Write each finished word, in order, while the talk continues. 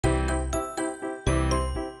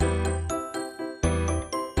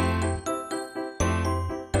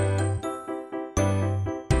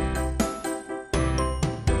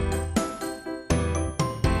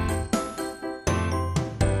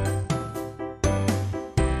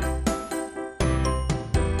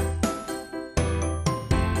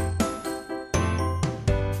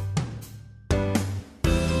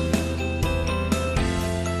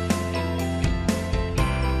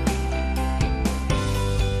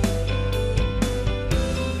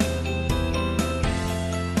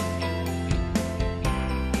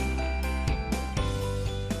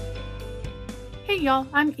y'all,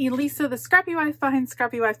 I'm Elisa, the Scrappy Wife behind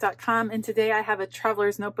ScrappyWife.com, and today I have a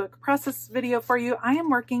traveler's notebook process video for you. I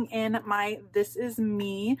am working in my This Is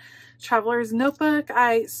Me traveler's notebook.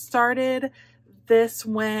 I started this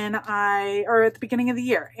at the beginning of the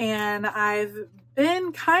year, and I've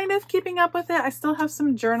been kind of keeping up with it. I still have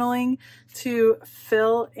some journaling to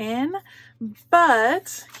fill in,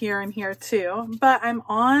 but here and here too, but I'm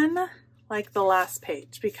on like the last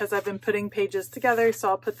page because I've been putting pages together, so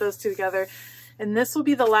I'll put those two together. And this will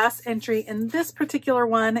be the last entry in this particular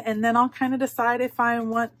one, and then I'll kind of decide if I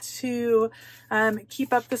want to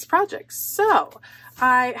keep up this project. So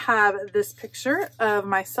I have this picture of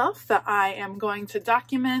myself that I am going to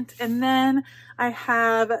document, and then I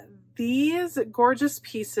have these gorgeous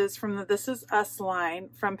pieces from the This Is Us line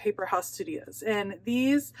from Paper House Studios, and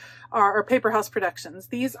these are, or Paper House Productions.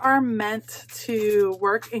 These are meant to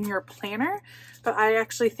work in your planner, but I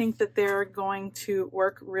actually think that they're going to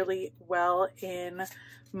work really well in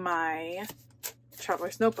my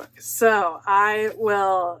traveler's notebook. So I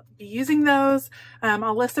will be using those.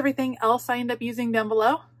 I'll list everything else I end up using down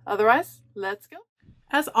below. Otherwise, let's go.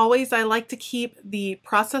 As always, I like to keep the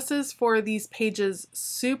processes for these pages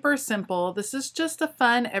super simple. This is just a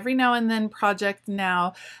fun every now and then project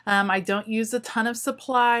now. I don't use a ton of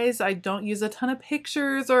supplies. I don't use a ton of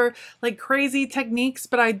pictures or like crazy techniques,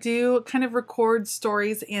 but I do kind of record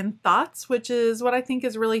stories and thoughts, which is what I think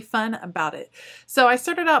is really fun about it. So I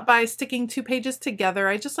started out by sticking two pages together.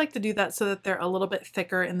 I just like to do that so that they're a little bit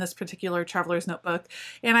thicker in this particular traveler's notebook.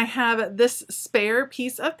 And I have this spare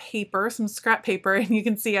piece of paper, some scrap paper, and you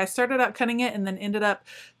can see I started out cutting it and then ended up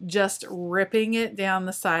just ripping it down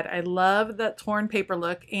the side. I love that torn paper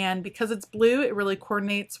look, and because it's blue, it really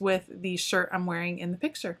coordinates with the shirt I'm wearing in the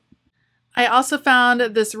picture. I also found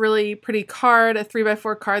this really pretty card, a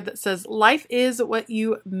 3x4 card that says, "Life is what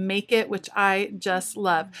you make it," which I just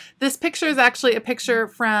love. This picture is actually a picture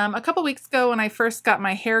from a couple weeks ago when I first got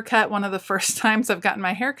my hair cut, one of the first times I've gotten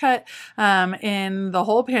my hair cut in the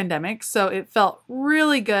whole pandemic. So it felt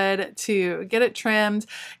really good to get it trimmed,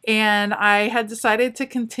 and I had decided to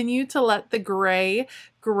continue to let the gray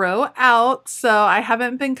grow out. So I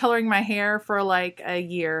haven't been coloring my hair for like a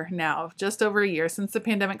year now, just over a year since the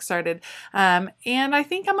pandemic started. And I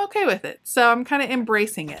think I'm okay with it. So I'm kind of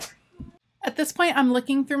embracing it. At this point, I'm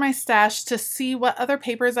looking through my stash to see what other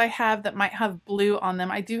papers I have that might have blue on them.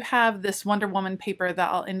 I do have this Wonder Woman paper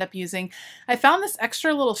that I'll end up using. I found this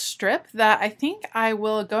extra little strip that I think I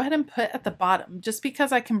will go ahead and put at the bottom just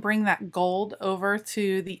because I can bring that gold over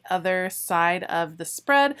to the other side of the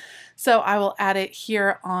spread. So I will add it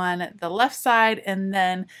here on the left side and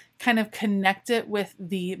then kind of connect it with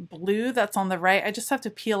the blue that's on the right. I just have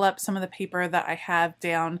to peel up some of the paper that I have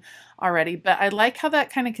down already, but I like how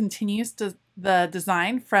that kind of continues to the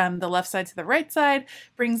design from the left side to the right side,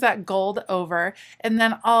 brings that gold over, and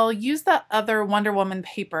then I'll use that other Wonder Woman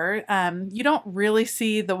paper. You don't really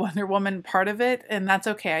see the Wonder Woman part of it, and that's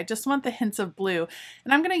okay. I just want the hints of blue,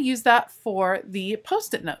 and I'm going to use that for the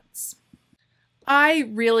Post-it notes. I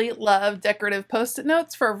really love decorative Post-it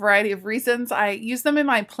notes for a variety of reasons. I use them in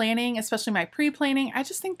my planning, especially my pre-planning. I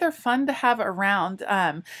just think they're fun to have around,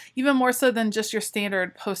 even more so than just your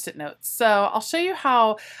standard Post-it notes. So I'll show you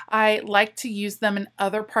how I like to use them in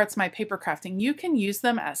other parts of my paper crafting. You can use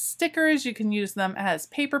them as stickers, you can use them as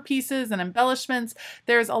paper pieces and embellishments.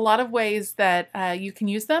 There's a lot of ways that you can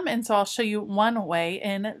use them, and so I'll show you one way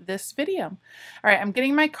in this video. All right, I'm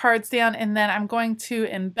getting my cards down, and then I'm going to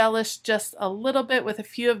embellish just a little bit with a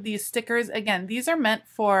few of these stickers. Again, these are meant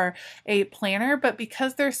for a planner, but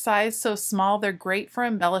because they're sized so small, they're great for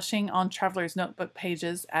embellishing on traveler's notebook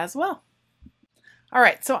pages as well. All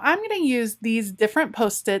right, so I'm going to use these different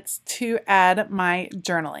Post-its to add my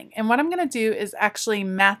journaling. And what I'm going to do is actually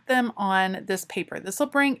mat them on this paper. This will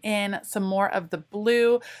bring in some more of the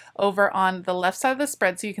blue over on the left side of the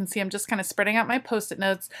spread. So you can see I'm just kind of spreading out my Post-it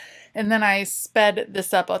notes, and then I sped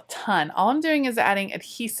this up a ton. All I'm doing is adding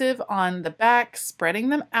adhesive on the back, spreading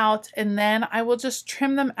them out, and then I will just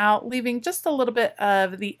trim them out, leaving just a little bit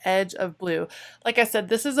of the edge of blue. Like I said,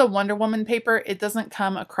 this is a Wonder Woman paper. It doesn't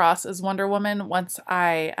come across as Wonder Woman once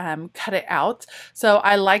I cut it out. So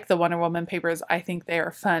I like the Wonder Woman papers. I think they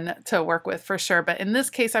are fun to work with for sure. But in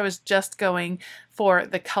this case, I was just going for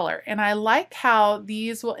the color. And I like how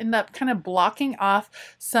these will end up kind of blocking off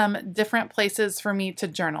some different places for me to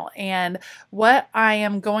journal. And what I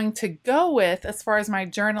am going to go with as far as my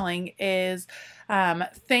journaling is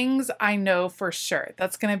things I know for sure.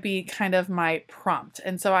 That's going to be kind of my prompt.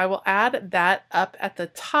 And so I will add that up at the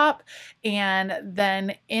top and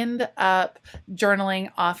then end up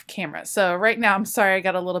journaling off camera. So right now, I'm sorry, I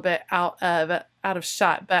got a little bit out of out of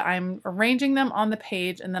shot, but I'm arranging them on the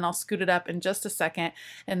page, and then I'll scoot it up in just a second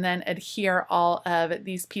and then adhere all of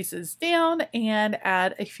these pieces down and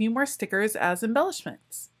add a few more stickers as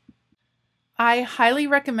embellishments. I highly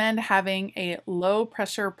recommend having a low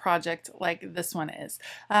pressure project like this one is.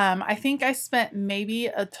 I think I spent maybe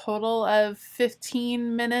a total of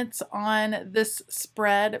 15 minutes on this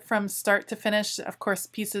spread from start to finish. Of course,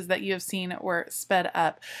 pieces that you have seen were sped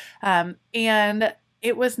up. And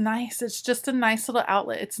it was nice. It's just a nice little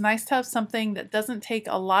outlet. It's nice to have something that doesn't take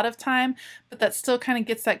a lot of time, but that still kind of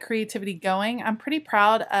gets that creativity going. I'm pretty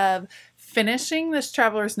proud of finishing this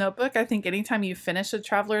traveler's notebook. I think anytime you finish a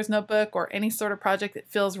traveler's notebook or any sort of project, it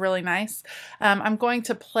feels really nice. I'm going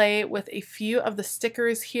to play with a few of the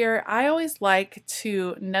stickers here. I always like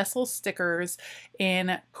to nestle stickers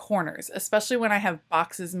in corners, especially when I have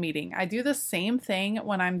boxes meeting. I do the same thing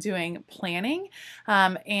when I'm doing planning,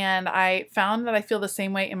 and I found that I feel the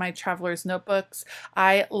same way in my traveler's notebooks.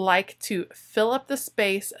 I like to fill up the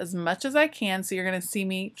space as much as I can, so you're going to see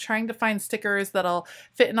me trying to find stickers that'll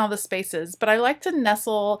fit in all the spaces. But I like to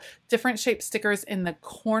nestle different shaped stickers in the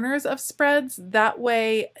corners of spreads. That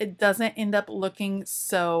way it doesn't end up looking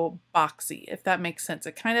so boxy, if that makes sense.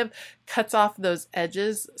 It kind of cuts off those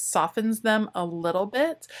edges, softens them a little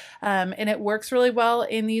bit, and it works really well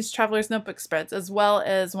in these traveler's notebook spreads as well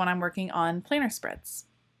as when I'm working on planner spreads.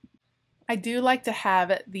 I do like to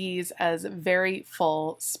have these as very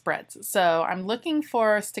full spreads. So I'm looking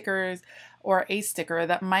for stickers or a sticker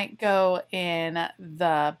that might go in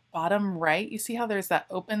the bottom right. You see how there's that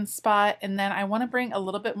open spot? And then I want to bring a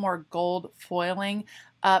little bit more gold foiling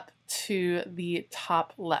up to the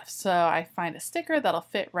top left. So I find a sticker that'll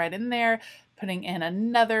fit right in there, putting in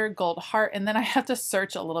another gold heart, and then I have to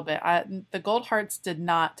search a little bit. The gold hearts did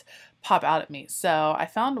not pop out at me. So I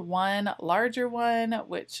found one larger one,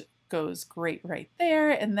 which goes great right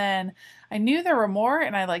there, and then I knew there were more,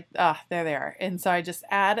 and I like, there they are, and so I just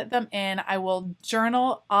add them in. I will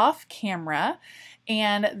journal off camera,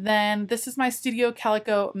 and then this is my Studio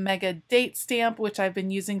Calico Mega Date Stamp, which I've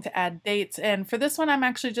been using to add dates, and for this one I'm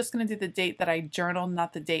actually just going to do the date that I journaled,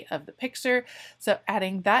 not the date of the picture, so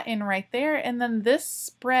adding that in right there, and then this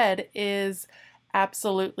spread is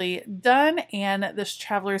absolutely done, and this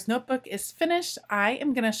traveler's notebook is finished. I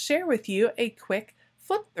am going to share with you a quick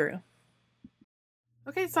flip through.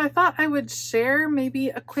 Okay, so I thought I would share maybe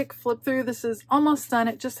a quick flip through. This is almost done.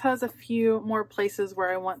 It just has a few more places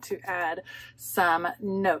where I want to add some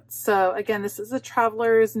notes. So again, this is a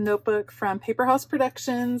traveler's notebook from Paper House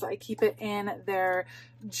Productions. I keep it in their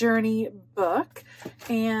journey book,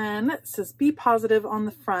 and it says be positive on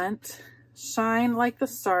the front, shine like the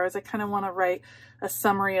stars. I kind of want to write a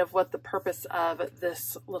summary of what the purpose of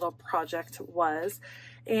this little project was,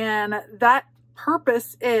 and that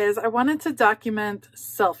purpose is I wanted to document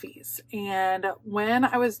selfies, and when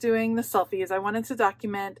I was doing the selfies I wanted to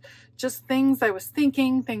document just things I was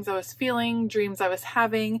thinking, things I was feeling, dreams I was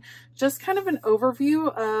having, just kind of an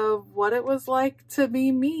overview of what it was like to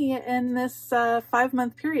be me in this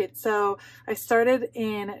 5-month period. So I started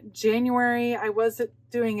in January. I was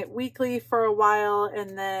doing it weekly for a while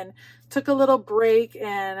and then took a little break,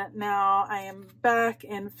 and now I am back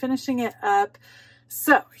and finishing it up.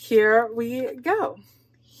 So here we go.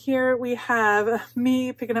 Here we have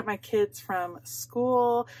me picking up my kids from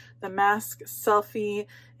school, the mask selfie,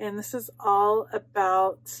 and this is all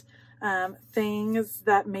about things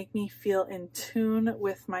that make me feel in tune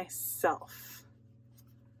with myself.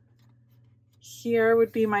 Here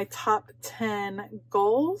would be my top 10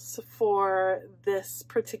 goals for this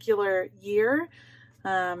particular year.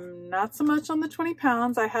 Not so much on the 20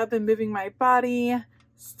 pounds. I have been moving my body.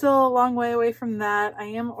 Still a long way away from that. I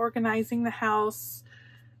am organizing the house.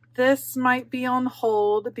 This might be on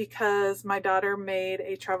hold because my daughter made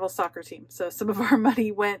a travel soccer team. So some of our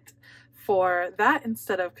money went for that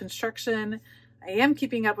instead of construction. I am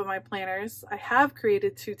keeping up with my planners. I have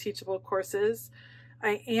created 2 teachable courses.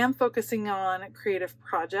 I am focusing on creative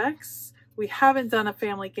projects. We haven't done a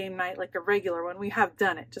family game night like a regular one. We have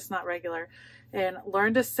done it, just not regular. And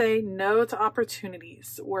learn to say no to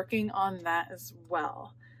opportunities, working on that as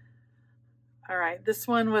well. All right, this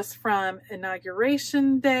one was from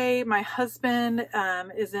Inauguration Day. My husband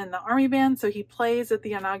is in the Army Band, so he plays at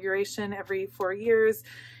the inauguration every 4 years.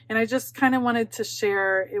 And I just kind of wanted to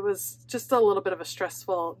share, it was just a little bit of a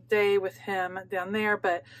stressful day with him down there,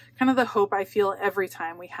 but kind of the hope I feel every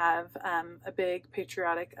time we have a big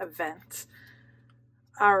patriotic event.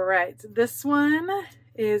 All right, this one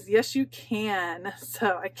is Yes You Can.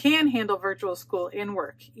 So I can handle virtual school and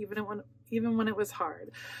work, even when it was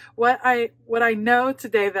hard. What I know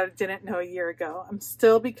today that I didn't know a year ago, I'm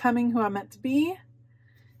still becoming who I'm meant to be,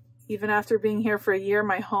 Even after being here for a year,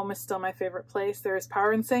 my home is still my favorite place. There is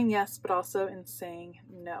power in saying yes, but also in saying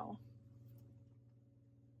no.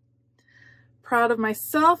 Proud of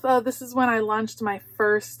myself. Oh, this is when I launched my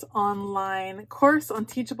first online course on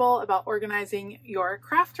Teachable about organizing your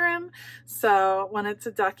craft room. So wanted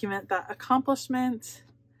to document that accomplishment.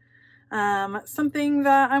 Something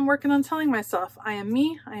that I'm working on telling myself. I am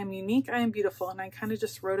me, I am unique, I am beautiful. And I kind of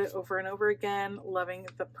just wrote it over and over again, loving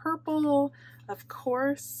the purple, of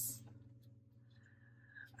course.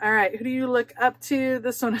 All right, who do you look up to?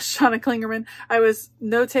 This one is Shauna Klingerman. I was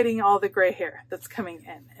notating all the gray hair that's coming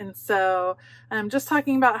in. And so I'm just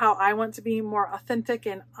talking about how I want to be more authentic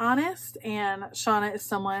and honest. And Shauna is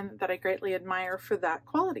someone that I greatly admire for that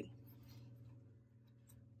quality.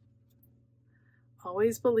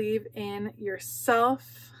 Always believe in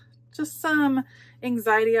yourself. Just some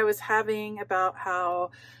anxiety I was having about how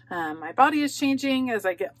my body is changing as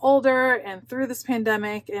I get older and through this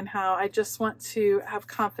pandemic, and how I just want to have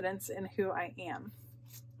confidence in who I am.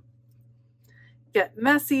 Get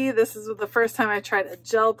messy. This is the first time I tried a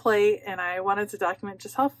gel plate, and I wanted to document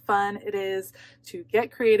just how fun it is to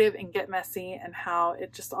get creative and get messy, and how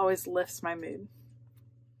it just always lifts my mood.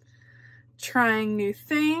 Trying new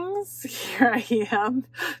things. Here I am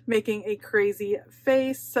making a crazy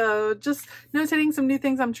face. So just notating some new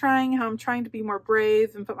things I'm trying, how I'm trying to be more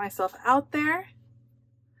brave and put myself out there.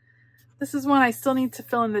 This is one I still need to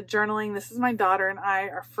fill in the journaling. This is my daughter and I,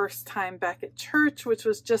 our first time back at church, which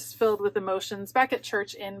was just filled with emotions, back at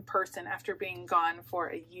church in person after being gone for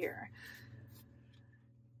a year.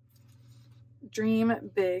 Dream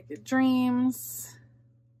big dreams.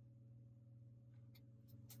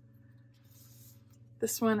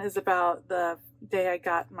 This one is about the day I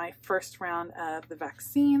got my first round of the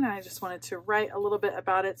vaccine. I just wanted to write a little bit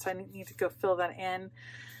about it, so I need to go fill that in.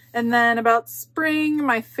 And then about spring,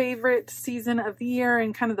 my favorite season of the year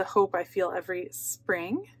and kind of the hope I feel every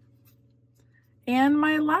spring. And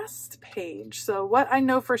my last page. So what I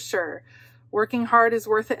know for sure. Working hard is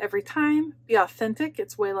worth it every time. Be authentic.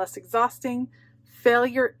 It's way less exhausting.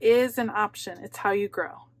 Failure is an option. It's how you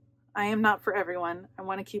grow. I am not for everyone. I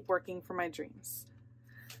want to keep working for my dreams.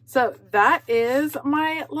 So that is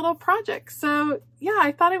my little project. So yeah,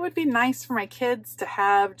 I thought it would be nice for my kids to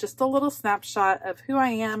have just a little snapshot of who I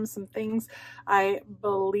am, some things I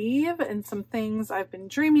believe, and some things I've been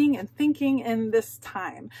dreaming and thinking in this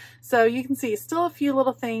time. So you can see still a few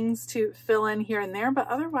little things to fill in here and there, but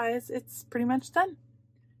otherwise it's pretty much done.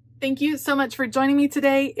 Thank you so much for joining me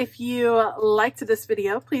today. If you liked this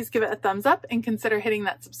video, please give it a thumbs up and consider hitting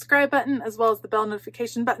that subscribe button as well as the bell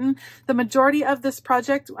notification button. The majority of this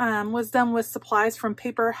project was done with supplies from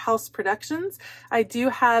Paper House Productions. I do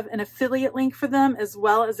have an affiliate link for them as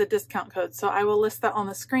well as a discount code. So I will list that on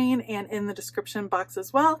the screen and in the description box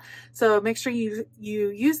as well. So make sure you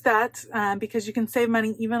use that because you can save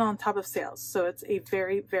money even on top of sales. So it's a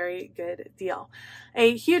very, very good deal.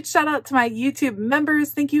 A huge shout out to my YouTube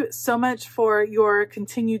members. Thank you so much for your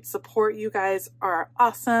continued support. You guys are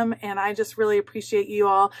awesome, and I just really appreciate you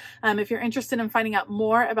all. If you're interested in finding out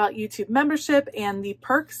more about YouTube membership and the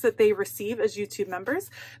perks that they receive as YouTube members,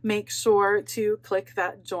 make sure to click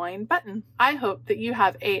that join button. I hope that you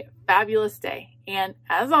have a fabulous day, and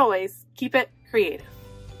as always, keep it creative.